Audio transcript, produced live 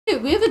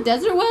Wait, we have a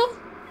desert well?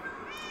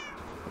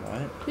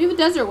 What? We have a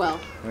desert well.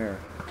 Where?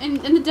 In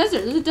the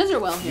desert. There's a desert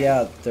well here.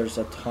 Yeah, there's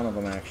a ton of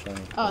them actually.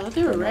 Oh, I thought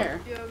they were rare.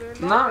 Yeah, they're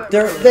not.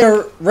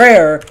 They're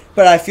rare,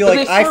 but I feel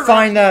like I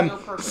find them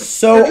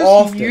so They're just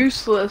often.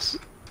 useless.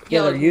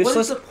 Yeah, they're like,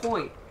 useless. What is the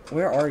point?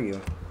 Where are you?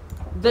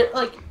 They're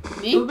like.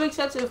 Me? It would make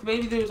sense if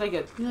maybe there's like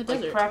a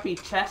desert. crappy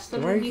chest.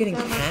 Why are you getting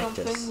underneath them or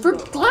cactus? something, For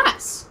but-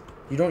 glass.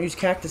 You don't use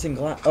cactus in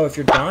glass. Oh, if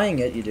you're dyeing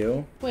it, you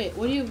do. Wait,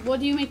 what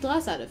do you make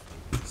glass out of?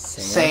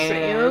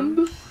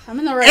 Sand. I'm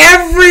in the right.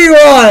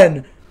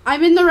 Everyone!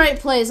 I'm in the right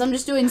place. I'm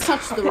just doing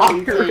such the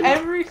wrong thing.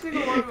 Every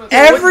single one of us.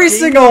 Every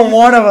single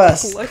one of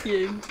us.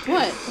 Playing.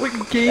 What?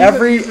 What game have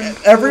you been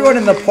Everyone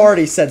in the playing?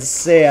 party said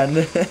sand,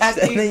 and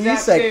the then you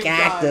exact said same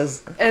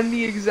cactus. And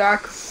the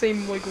exact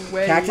same like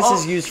way. Cactus Oh,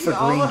 is used for no.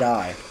 green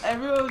dye.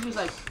 Everyone was just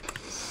like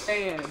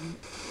sand.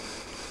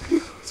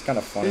 It's kind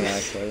of funny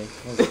actually.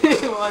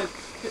 It was.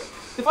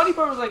 The funny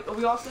part was like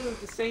we all said it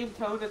with the same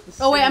tone at the same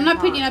time. Oh wait, I'm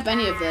not picking up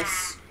any of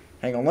this.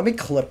 Hang on, let me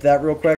clip that real quick.